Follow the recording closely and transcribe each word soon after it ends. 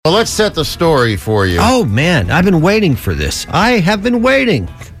Well, let's set the story for you. Oh, man, I've been waiting for this. I have been waiting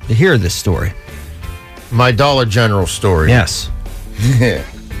to hear this story. My Dollar General story. Yes.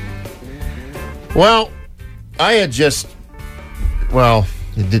 Well, I had it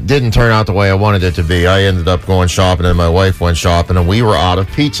didn't turn out the way I wanted it to be. I ended up going shopping, and my wife went shopping, and we were out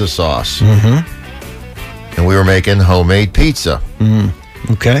of pizza sauce. Mm-hmm. And we were making homemade pizza.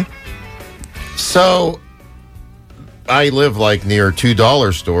 Okay. So I live like near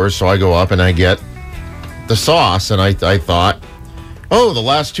 $2 stores, so I go up and I get the sauce, and I thought, oh, the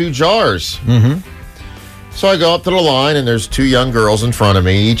last 2 jars. Mm-hmm. So I go up to the line, and there's 2 young girls in front of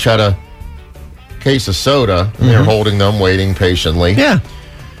me. Each had a case of soda, and they're holding them, waiting patiently. Yeah.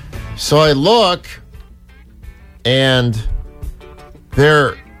 So I look, and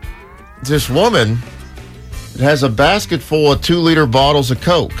this woman has a basket full of 2-liter bottles of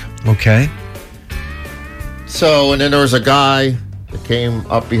Coke. Okay. So, and then there was a guy that came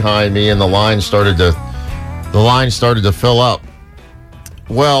up behind me, and the line started to fill up.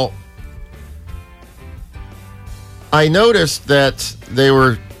 Well, I noticed that they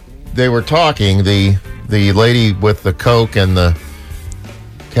were talking, the lady with the Coke and the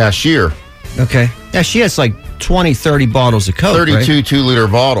cashier. Okay. Yeah, she has like 20, 30 bottles of Coke, 32 right? 2-liter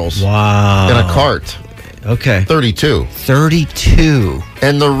bottles. Wow. In a cart. Okay. 32. 32.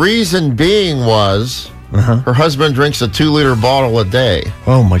 And the reason being was her husband drinks a 2-liter bottle a day.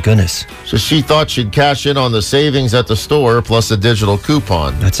 Oh, my goodness. So she thought she'd cash in on the savings at the store plus a digital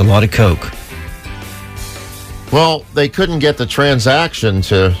coupon. That's a lot of Coke. Well, they couldn't get the transaction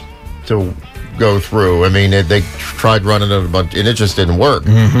to go through. I mean, they tried running it a bunch, and it just didn't work.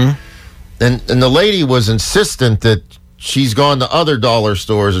 Mm-hmm. And the lady was insistent that she's gone to other dollar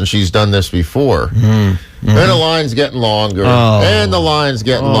stores and she's done this before. Mm-hmm. And the line's getting longer, and the line's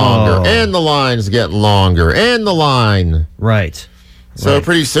getting longer, and the line's getting longer, and the line. Right. So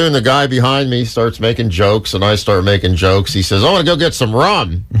pretty soon the guy behind me starts making jokes, and I start making jokes. He says, "I want to go get some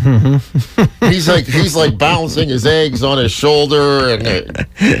rum." He's like balancing his eggs on his shoulder,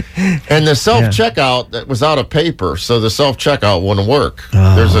 and the self-checkout that was out of paper, so the self-checkout wouldn't work.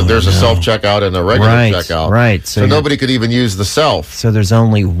 There's a self-checkout and a regular checkout. Right. So nobody could even use the self. So there's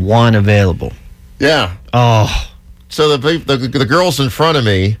only one available. Yeah. Oh. So the girls in front of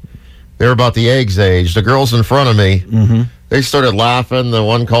me, they're about the eggs age. The girls in front of me, they started laughing. The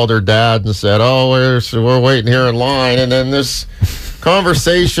one called her dad and said, "Oh, we're waiting here in line." And then this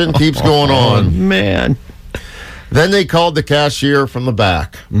conversation keeps going on. Oh, man. Then they called the cashier from the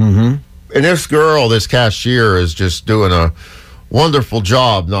back. Mm-hmm. And this cashier, is just doing a wonderful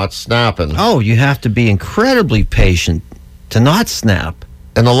job not snapping. Oh, you have to be incredibly patient to not snap.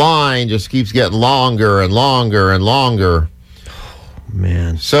 And the line just keeps getting longer and longer and longer.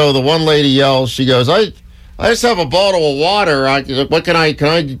 Man. So the one lady yells, she goes, I just have a bottle of water. Can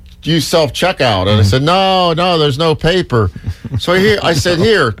I use self-checkout? And I said, no, there's no paper. So I said,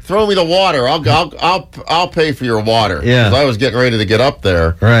 here, throw me the water. I'll pay for your water. Yeah. 'Cause I was getting ready to get up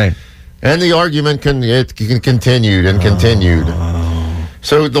there. Right. And the argument continued and continued.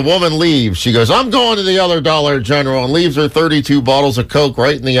 So the woman leaves. She goes, I'm going to the other Dollar General, and leaves her 32 bottles of Coke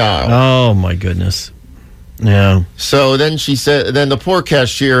right in the aisle. Oh, my goodness. Yeah. So then she said, then the poor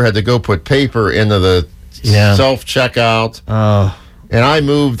cashier had to go put paper into the self-checkout. Oh. And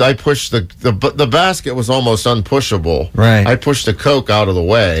I pushed the basket was almost unpushable. Right. I pushed the Coke out of the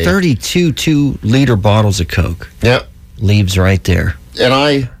way. 32 2-liter bottles of Coke. Yep. Leaves right there.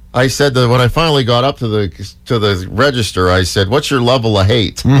 And I said that when I finally got up to the register, I said, "What's your level of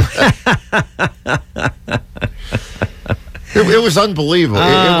hate?" It was unbelievable.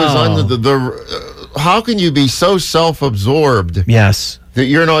 Oh. It was how can you be so self-absorbed? Yes. That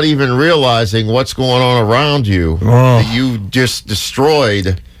you're not even realizing what's going on around you. Oh. That you just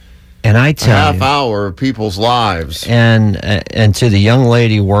destroyed and I tell a half hour of people's lives. And to the young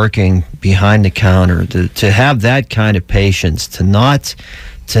lady working behind the counter, to have that kind of patience, to not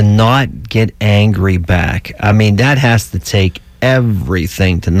get angry back. I mean, that has to take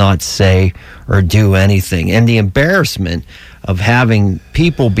everything to not say or do anything. And the embarrassment of having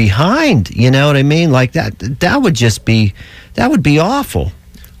people behind, you know what I mean? Like that would be awful.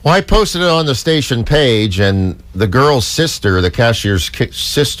 Well, I posted it on the station page, and the girl's sister, the cashier's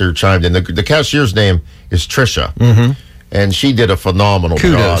sister, chimed in. The cashier's name is Trisha, and she did a phenomenal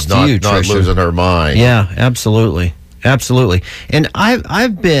Kudos job, to you, not Trisha. losing her mind. Yeah, absolutely. And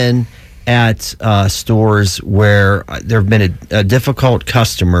I've been at stores where there have been a difficult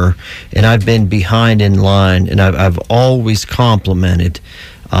customer, and I've been behind in line, and I've always complimented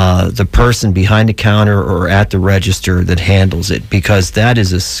the person behind the counter or at the register that handles it, because that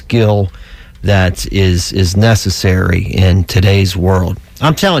is a skill that is necessary in today's world.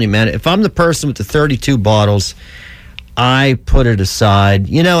 I'm telling you, man, if I'm the person with the 32 bottles, I put it aside.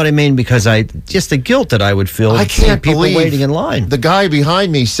 You know what I mean? Because just the guilt that I would feel. I can't people believe waiting in line. The guy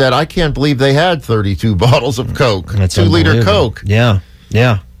behind me said, I can't believe they had 32 bottles of Coke. That's 2-liter Coke. Yeah.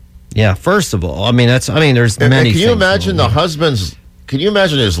 First of all, there's many. Can you imagine can you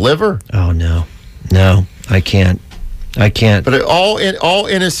imagine his liver? Oh, no, I can't. But all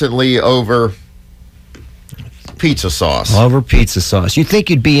innocently over pizza sauce. Over pizza sauce. You think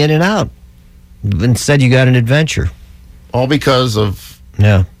you'd be in and out. Instead, you got an adventure. All because of...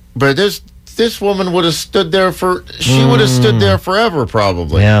 Yeah. But this woman would have stood there she would have stood there forever,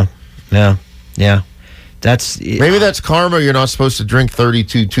 probably. Yeah. Maybe that's karma. You're not supposed to drink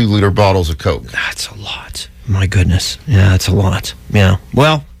 32 2-liter bottles of Coke. That's a lot. My goodness. Yeah, that's a lot. Yeah.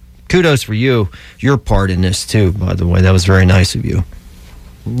 Well, kudos for you. Your part in this, too, by the way. That was very nice of you.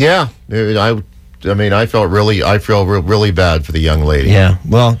 Yeah. I feel really bad for the young lady. Yeah.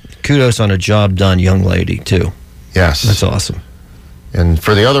 Well, kudos on a job done, young lady, too. Yes. That's awesome. And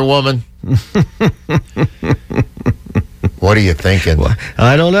for the other woman, what are you thinking? Well,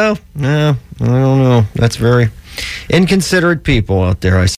 I don't know. No, I don't know. That's very inconsiderate people out there, I